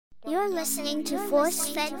You're listening to Force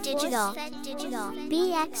Fed Digital.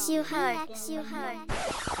 BX you heard.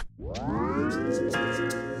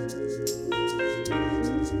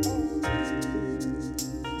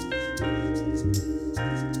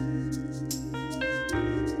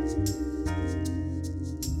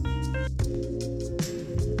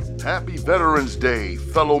 Happy Veterans Day,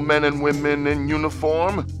 fellow men and women in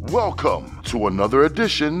uniform. Welcome to another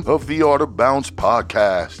edition of the Art of Bounce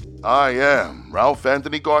podcast. I am Ralph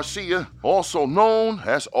Anthony Garcia, also known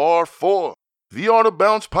as R4. The Art of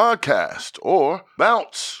Bounce podcast, or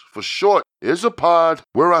Bounce for short, is a pod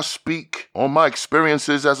where I speak on my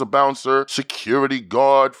experiences as a bouncer, security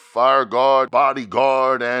guard, fire guard,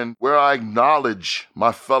 bodyguard, and where I acknowledge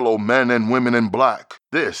my fellow men and women in black.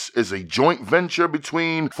 This is a joint venture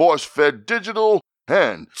between Force Fed Digital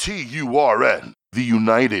and TURN, the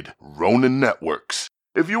United Ronin Networks.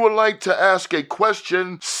 If you would like to ask a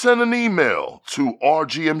question, send an email to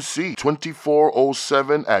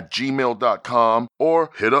rgmc2407@gmail.com or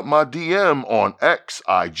hit up my DM on X,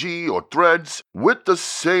 IG, or Threads with the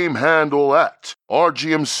same handle at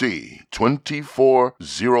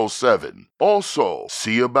rgmc2407. Also,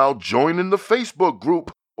 see about joining the Facebook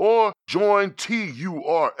group or join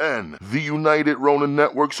TURN, the United Ronin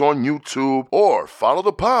Networks on YouTube, or follow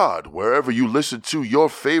the pod wherever you listen to your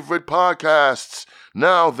favorite podcasts.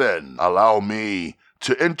 Now then, allow me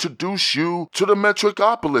to introduce you to the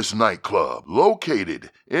Metricopolis nightclub,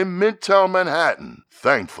 located in Midtown Manhattan,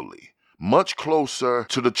 thankfully, much closer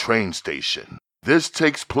to the train station. This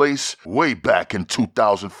takes place way back in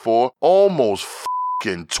 2004, almost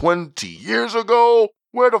f***ing 20 years ago.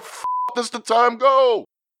 Where the f*** does the time go?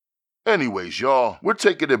 Anyways, y'all, we're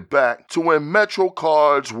taking it back to when Metro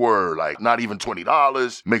cards were like not even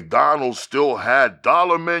 $20, McDonald's still had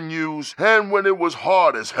dollar menus, and when it was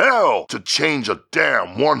hard as hell to change a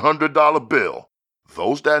damn $100 bill.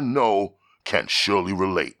 Those that know can surely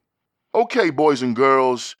relate. Okay, boys and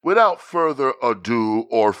girls, without further ado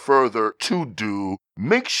or further to do,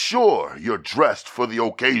 make sure you're dressed for the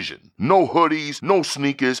occasion. No hoodies, no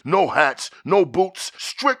sneakers, no hats, no boots,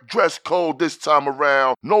 strict dress code this time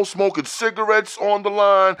around, no smoking cigarettes on the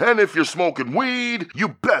line, and if you're smoking weed, you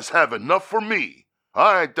best have enough for me.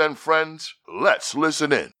 Alright then, friends, let's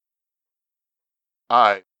listen in.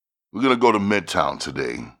 Alright, we're gonna go to Midtown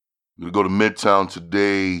today.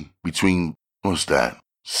 Between, what's that?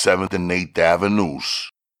 7th and 8th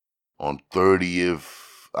Avenues on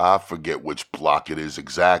 30th. I forget which block it is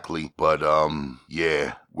exactly, but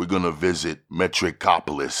yeah, we're gonna visit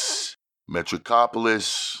Metricopolis.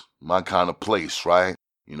 Metricopolis, my kind of place, right?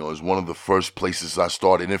 You know, it's one of the first places I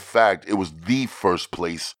started. In fact, it was the first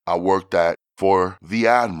place I worked at for the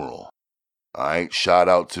Admiral. All right, shout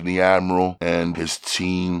out to the Admiral and his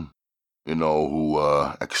team, you know, who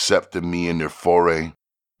accepted me in their foray.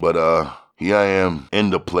 But here I am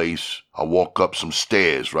in the place. I walk up some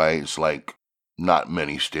stairs, right? It's like not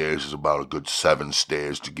many stairs. It's about a good 7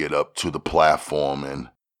 stairs to get up to the platform. And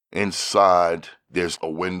inside, there's a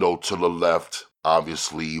window to the left,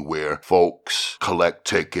 obviously, where folks collect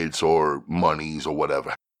tickets or monies or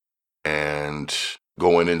whatever. And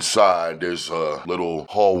going inside, there's a little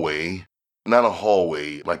hallway. Not a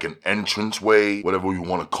hallway, like an entranceway, whatever you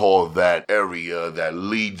want to call that area that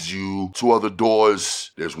leads you to other doors.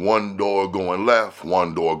 There's one door going left,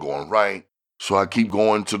 one door going right. So I keep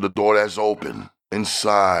going to the door that's open.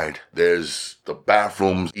 Inside, there's the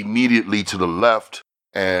bathrooms immediately to the left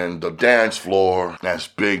and the dance floor as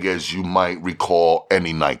big as you might recall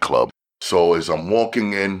any nightclub. So as I'm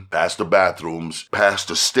walking in, past the bathrooms, past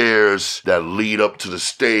the stairs that lead up to the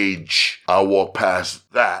stage, I walk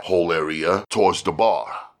past that whole area towards the bar.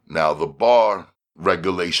 Now the bar,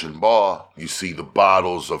 regulation bar, you see the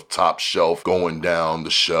bottles of top shelf going down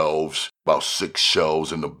the shelves, about 6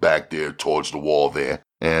 shelves in the back there towards the wall there.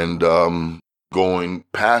 And going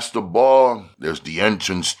past the bar, there's the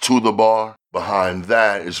entrance to the bar. Behind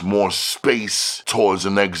that is more space towards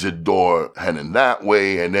an exit door heading that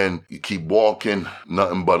way. And then you keep walking,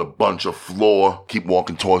 nothing but a bunch of floor. Keep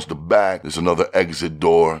walking towards the back. There's another exit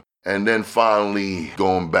door. And then finally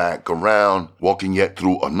going back around, walking yet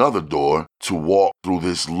through another door to walk through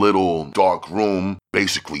this little dark room,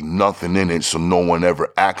 basically nothing in it, so no one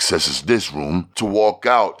ever accesses this room, to walk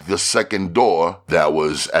out the second door that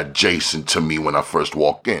was adjacent to me when I first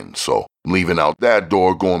walked in. So leaving out that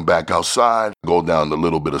door, going back outside, go down the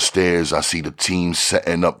little bit of stairs. I see the team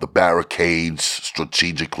setting up the barricades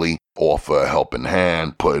strategically, offer a helping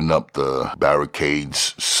hand, putting up the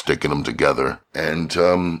barricades, sticking them together. And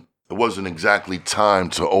it wasn't exactly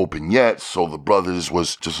time to open yet, so the brothers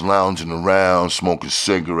was just lounging around, smoking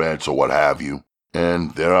cigarettes or what have you.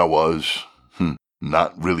 And there I was,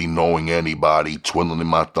 not really knowing anybody, twiddling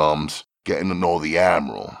my thumbs, getting to know the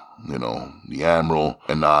Admiral. The Admiral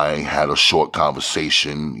and I had a short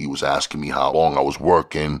conversation. He was asking me how long I was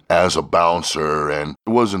working as a bouncer, and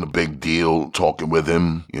it wasn't a big deal talking with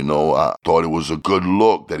him. I thought it was a good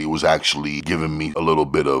look that he was actually giving me a little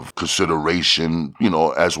bit of consideration,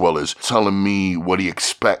 as well as telling me what he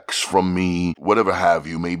expects from me, whatever have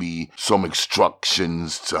you, maybe some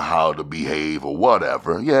instructions to how to behave or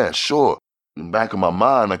whatever. Yeah, sure. In the back of my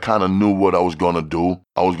mind, I kind of knew what I was going to do.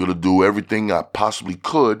 I was going to do everything I possibly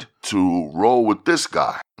could to roll with this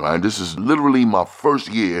guy, right? This is literally my first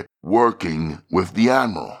year working with the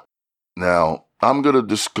Admiral. Now, I'm going to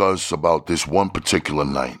discuss about this one particular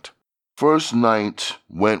night. First night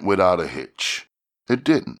went without a hitch. It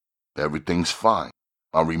didn't. Everything's fine.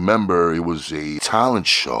 I remember it was a talent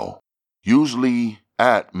show. Usually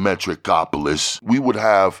at Metricopolis, we would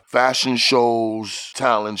have fashion shows,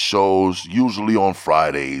 talent shows, usually on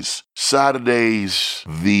Fridays. Saturdays,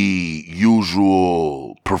 the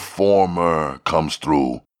usual performer comes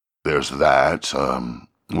through. There's that.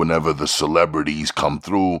 Whenever the celebrities come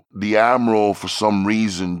through, the Admiral, for some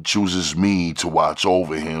reason, chooses me to watch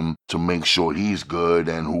over him to make sure he's good,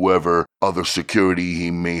 and whoever other security he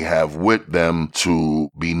may have with them to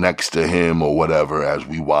be next to him or whatever as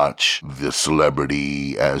we watch the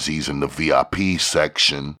celebrity as he's in the VIP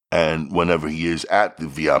section. And whenever he is at the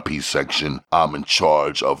VIP section, I'm in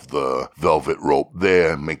charge of the velvet rope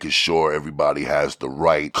there, making sure everybody has the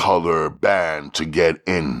right color band to get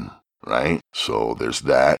in. Right? So there's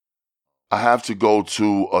that. I have to go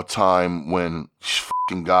to a time when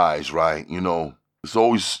fucking guys, right? There's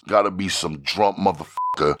always got to be some drunk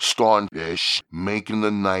motherfucker starting this, making the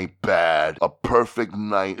night bad. A perfect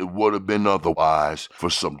night it would have been otherwise for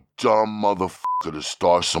some dumb motherfucker to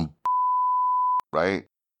start some right?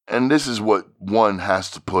 And this is what one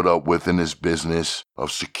has to put up with in this business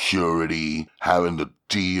of security, having to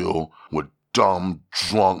deal with dumb,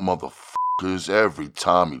 drunk motherfuckers. Every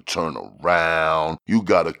time you turn around, you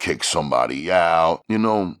gotta kick somebody out,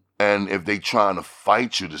 and if they trying to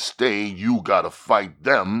fight you to stay, you gotta fight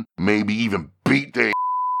them, maybe even beat their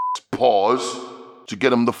paws to get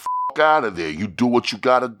them the fuck out of there. You do what you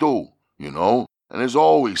gotta do, and there's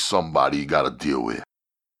always somebody you gotta deal with.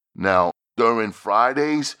 Now, during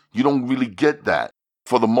Fridays, you don't really get that.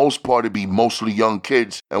 For the most part, it'd be mostly young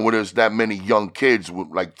kids. And when there's that many young kids with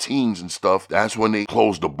like teens and stuff, that's when they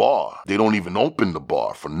close the bar. They don't even open the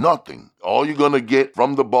bar for nothing. All you're going to get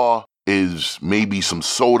from the bar is maybe some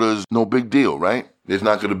sodas. No big deal, right? There's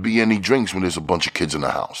not going to be any drinks when there's a bunch of kids in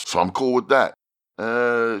the house. So I'm cool with that.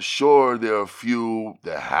 Sure, there are a few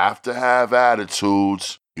that have to have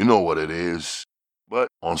attitudes. You know what it is. But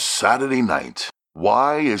on Saturday night,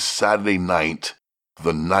 why is Saturday night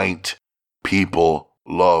the night people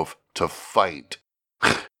love to fight?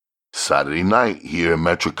 Saturday night here in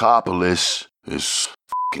Metricopolis, this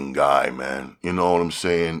fucking guy, man, you know what I'm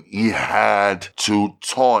saying? He had to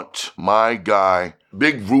taunt my guy,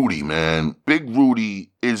 Big Rudy, man. Big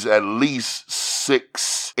Rudy is at least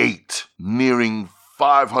 6'8", nearing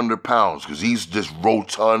 500 pounds, because he's this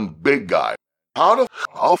rotund big guy. How the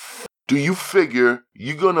f do you figure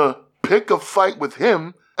you're gonna pick a fight with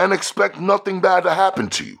him and expect nothing bad to happen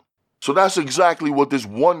to you? So that's exactly what this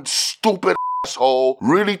one stupid asshole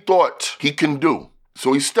really thought he can do.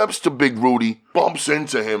 So he steps to Big Rudy, bumps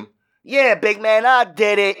into him. Yeah, big man, I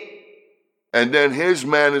did it. And then his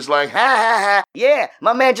man is like, ha ha ha. Yeah,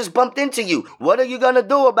 my man just bumped into you. What are you gonna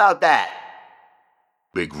do about that?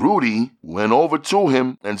 Big Rudy went over to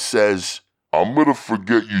him and says, I'm gonna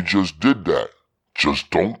forget you just did that. Just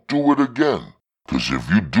don't do it again. 'Cause if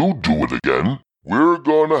you do it again, we're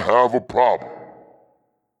gonna have a problem.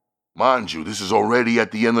 Mind you, this is already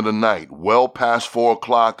at the end of the night, well past 4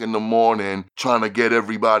 o'clock in the morning, trying to get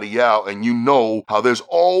everybody out, and you know how there's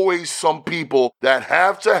always some people that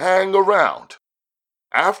have to hang around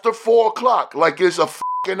after 4 o'clock like it's a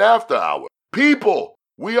fucking after hour. People,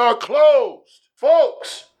 we are closed.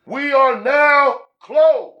 Folks, we are now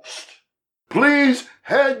closed. Please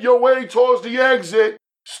head your way towards the exit.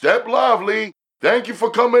 Step lively. Thank you for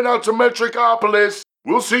coming out to Metricopolis.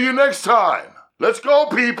 We'll see you next time. Let's go,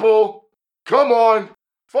 people. Come on.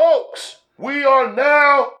 Folks, we are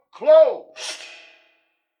now closed.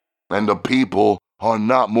 And the people are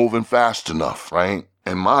not moving fast enough, right?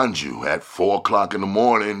 And mind you, at 4 o'clock in the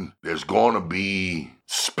morning, there's going to be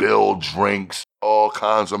spilled drinks, all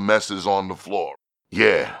kinds of messes on the floor.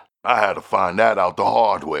 Yeah, I had to find that out the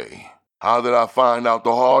hard way. How did I find out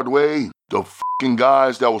the hard way? The fucking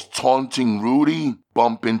guys that was taunting Rudy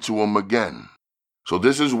bump into him again. So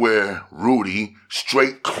this is where Rudy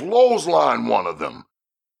straight clotheslined one of them.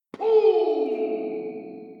 Ooh.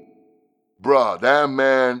 Bruh, that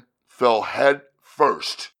man fell head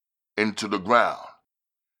first into the ground.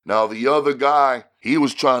 Now, the other guy, he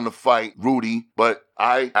was trying to fight Rudy, but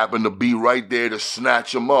I happened to be right there to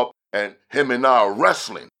snatch him up, and him and I are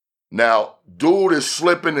wrestling. Now, dude is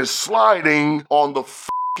slipping and sliding on the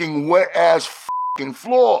fucking wet-ass fucking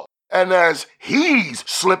floor. And as he's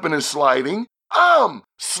slipping and sliding, I'm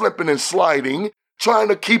slipping and sliding, trying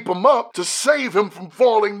to keep him up to save him from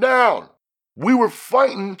falling down. We were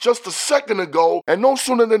fighting just a second ago, and no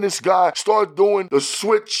sooner than this guy started doing the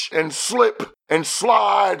switch and slip and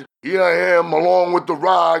slide, here I am along with the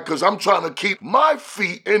ride, because I'm trying to keep my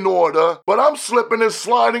feet in order, but I'm slipping and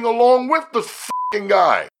sliding along with the fucking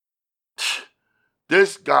guy.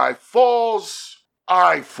 This guy falls,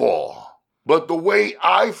 I fall. But the way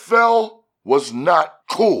I fell was not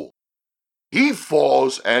cool. He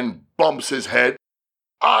falls and bumps his head.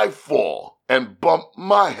 I fall and bump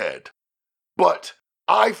my head. But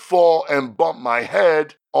I fall and bump my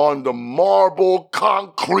head on the marble,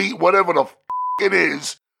 concrete, whatever the it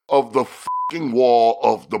is, of the fucking wall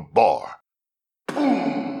of the bar.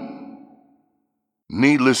 Boom!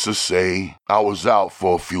 Needless to say, I was out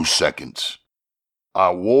for a few seconds. I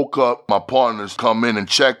woke up, my partners come in and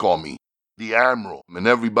check on me. The Admiral and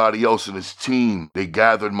everybody else in his team, they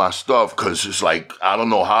gathered my stuff because it's like, I don't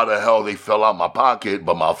know how the hell they fell out my pocket,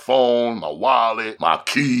 but my phone, my wallet, my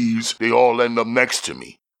keys, they all end up next to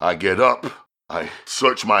me. I get up, I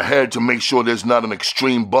search my head to make sure there's not an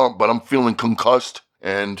extreme bump, but I'm feeling concussed,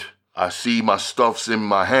 and I see my stuff's in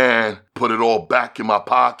my hand, put it all back in my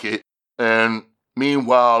pocket, and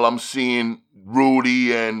meanwhile I'm seeing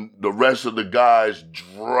Rudy and the rest of the guys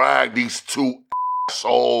drag these two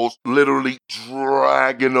assholes, literally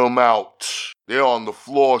dragging them out. They're on the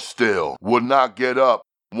floor still, would not get up.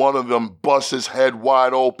 One of them busts his head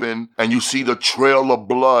wide open, and you see the trail of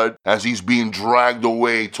blood as he's being dragged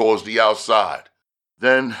away towards the outside.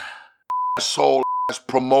 Then, asshole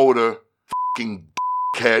promoter, fucking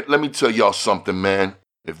dickhead, let me tell y'all something, man.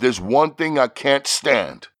 If there's one thing I can't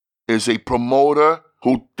stand, is a promoter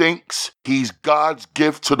who thinks he's God's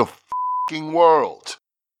gift to the fucking world.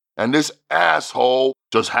 And this asshole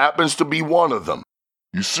just happens to be one of them.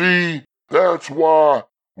 You see, that's why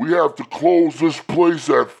we have to close this place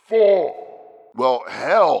at 4. Well,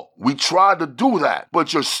 hell, we tried to do that,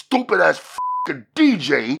 but your stupid-ass fucking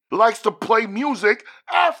DJ likes to play music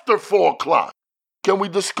after 4 o'clock. Can we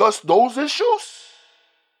discuss those issues?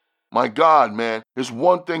 My God, man, there's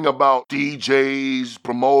one thing about DJs,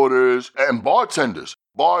 promoters, and bartenders.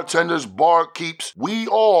 Bartenders, barkeeps, we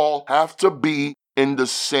all have to be in the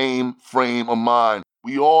same frame of mind.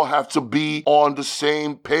 We all have to be on the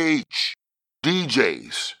same page.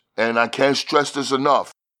 DJs, and I can't stress this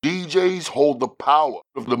enough, DJs hold the power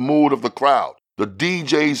of the mood of the crowd. The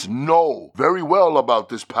DJs know very well about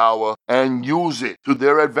this power and use it to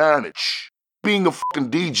their advantage. Being a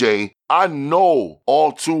fucking DJ, I know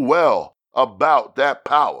all too well about that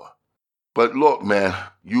power. But look, man,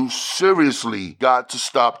 you seriously got to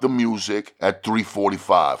stop the music at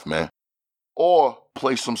 3:45, man. Or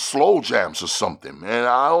play some slow jams or something, man.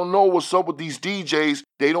 I don't know what's up with these DJs.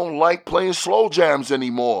 They don't like playing slow jams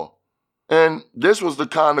anymore. And this was the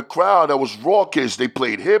kind of crowd that was raucous. They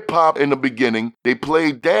played hip-hop in the beginning. They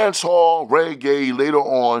played dancehall, reggae later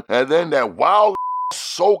on. And then that wild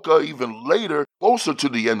soca even later, closer to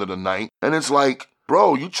the end of the night. And it's like,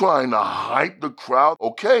 bro, you trying to hype the crowd?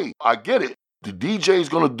 Okay, I get it. The DJ's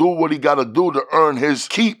gonna do what he gotta do to earn his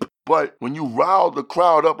keep. But when you rile the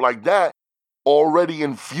crowd up like that, already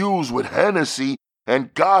infused with Hennessy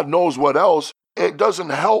and God knows what else, it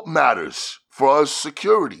doesn't help matters for us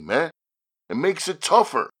security, man. It makes it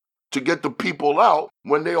tougher to get the people out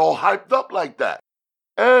when they all hyped up like that.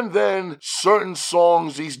 And then certain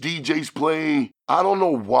songs these DJs play, I don't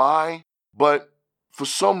know why, but for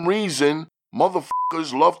some reason,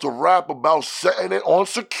 motherfuckers love to rap about setting it on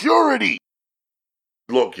security.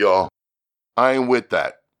 Look, y'all, I ain't with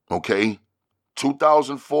that, okay?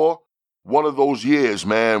 2004, one of those years,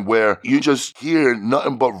 man, where you just hear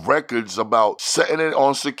nothing but records about setting it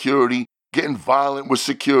on security, getting violent with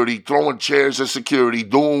security, throwing chairs at security,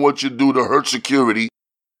 doing what you do to hurt security.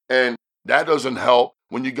 And that doesn't help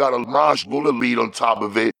when you got a Raj Gula beat on top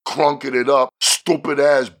of it, crunking it up,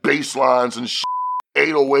 stupid-ass bass lines and shit,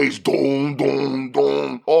 808s, doom, doom,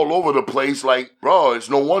 doom, all over the place. Like, bro, it's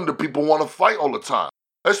no wonder people want to fight all the time,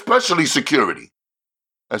 especially security.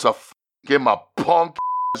 As I get my punk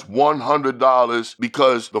 $100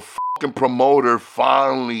 because the fucking promoter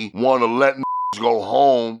finally want to let go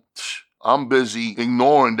home, I'm busy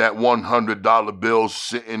ignoring that $100 bill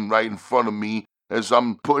sitting right in front of me as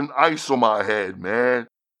I'm putting ice on my head, man.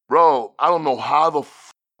 Bro, I don't know how the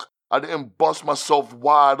I didn't bust myself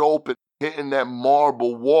wide open hitting that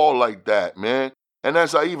marble wall like that, man. And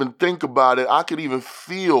as I even think about it, I could even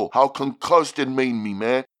feel how concussed it made me,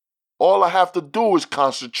 man. All I have to do is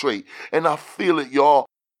concentrate, and I feel it, y'all.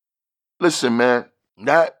 Listen, man,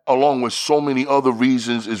 that, along with so many other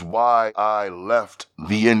reasons, is why I left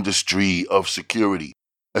the industry of security.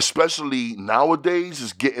 Especially nowadays,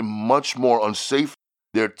 it's getting much more unsafe.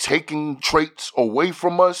 They're taking traits away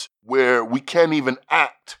from us where we can't even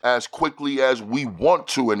act as quickly as we want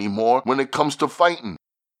to anymore when it comes to fighting.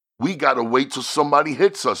 We gotta wait till somebody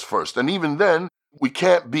hits us first, and even then, we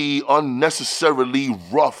can't be unnecessarily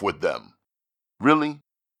rough with them. Really?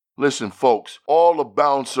 Listen, folks, all a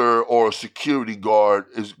bouncer or a security guard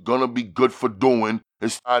is gonna be good for doing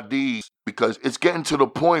is IDs, because it's getting to the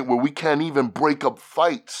point where we can't even break up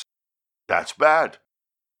fights. That's bad.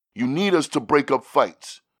 You need us to break up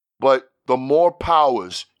fights. But the more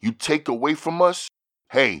powers you take away from us,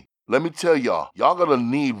 hey, let me tell y'all gonna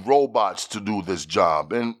need robots to do this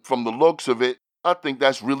job. And from the looks of it, I think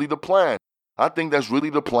that's really the plan.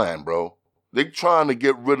 Bro. They trying to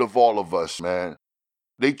get rid of all of us, man.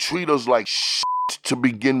 They treat us like shit to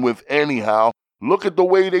begin with anyhow. Look at the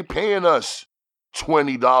way they paying us.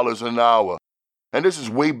 $20 an hour. And this is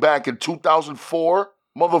way back in 2004.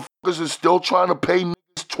 Motherfuckers is still trying to pay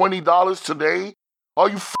niggas $20 today? Are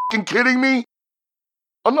you fucking kidding me?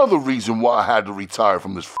 Another reason why I had to retire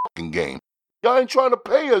from this fucking game. Y'all ain't trying to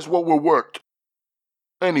pay us what we're worth.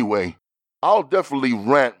 Anyway, I'll definitely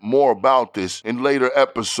rant more about this in later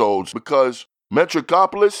episodes because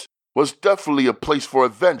Metricopolis was definitely a place for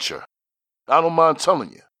adventure. I don't mind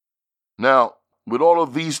telling you. Now, with all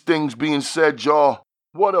of these things being said, y'all,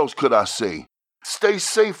 what else could I say? Stay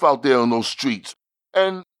safe out there on those streets.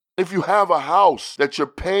 And if you have a house that you're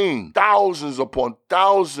paying thousands upon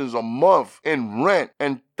thousands a month in rent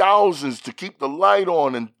and thousands to keep the light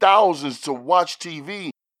on and thousands to watch TV,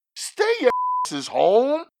 stay your asses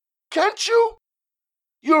home, can't you?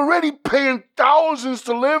 You're already paying thousands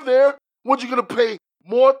to live there. What, you gonna pay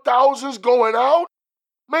more thousands going out?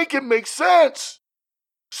 Make it make sense.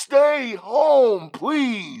 Stay home,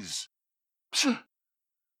 please.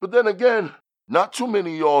 But then again, not too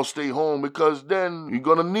many of y'all stay home because then you're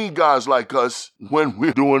gonna need guys like us when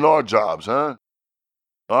we're doing our jobs, huh?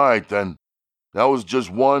 All right, then. That was just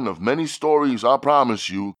one of many stories, I promise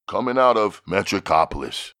you, coming out of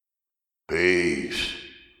Metricopolis. Peace.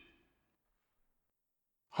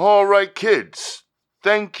 All right, kids.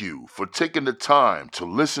 Thank you for taking the time to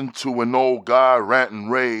listen to an old guy rant and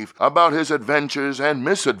rave about his adventures and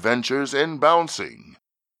misadventures in bouncing.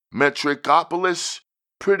 Metricopolis,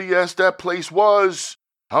 pretty as that place was,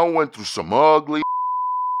 I went through some ugly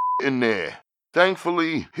in there.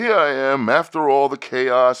 Thankfully, here I am after all the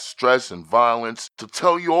chaos, stress, and violence to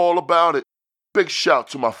tell you all about it. Big shout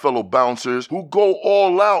to my fellow bouncers who go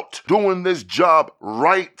all out doing this job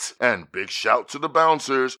right, and big shout to the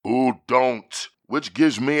bouncers who don't, which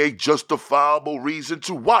gives me a justifiable reason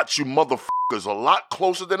to watch you motherfuckers a lot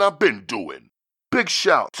closer than I've been doing. Big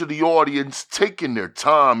shout to the audience taking their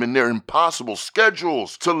time in their impossible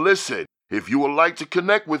schedules to listen. If you would like to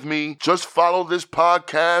connect with me, just follow this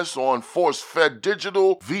podcast on Force-Fed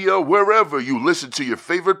Digital via wherever you listen to your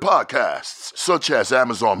favorite podcasts, such as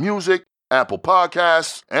Amazon Music, Apple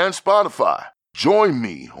Podcasts, and Spotify. Join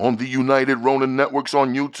me on the United Ronin Networks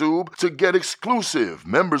on YouTube to get exclusive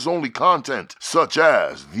members-only content, such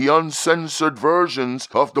as the uncensored versions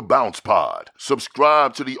of the Bounce Pod.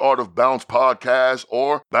 Subscribe to the Art of Bounce podcast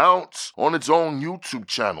or Bounce on its own YouTube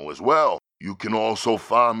channel as well. You can also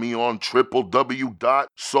find me on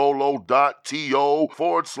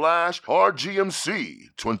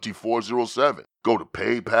www.solo.to/RGMC2407. Go to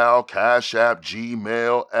PayPal, Cash App,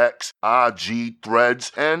 Gmail, X, IG,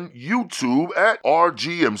 Threads, and YouTube at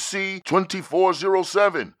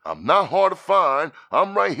RGMC2407. I'm not hard to find.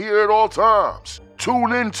 I'm right here at all times.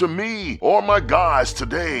 Tune in to me or my guys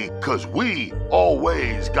today, cause we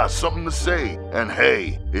always got something to say. And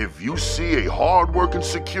hey, if you see a hard-working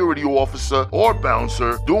security officer or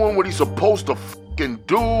bouncer doing what he's supposed to can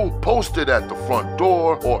do, post it at the front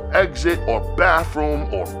door or exit or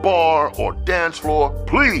bathroom or bar or dance floor.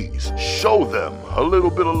 Please show them a little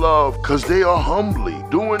bit of love, cause they are humbly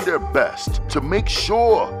doing their best to make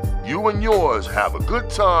sure you and yours have a good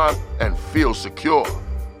time and feel secure.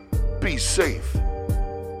 Be safe.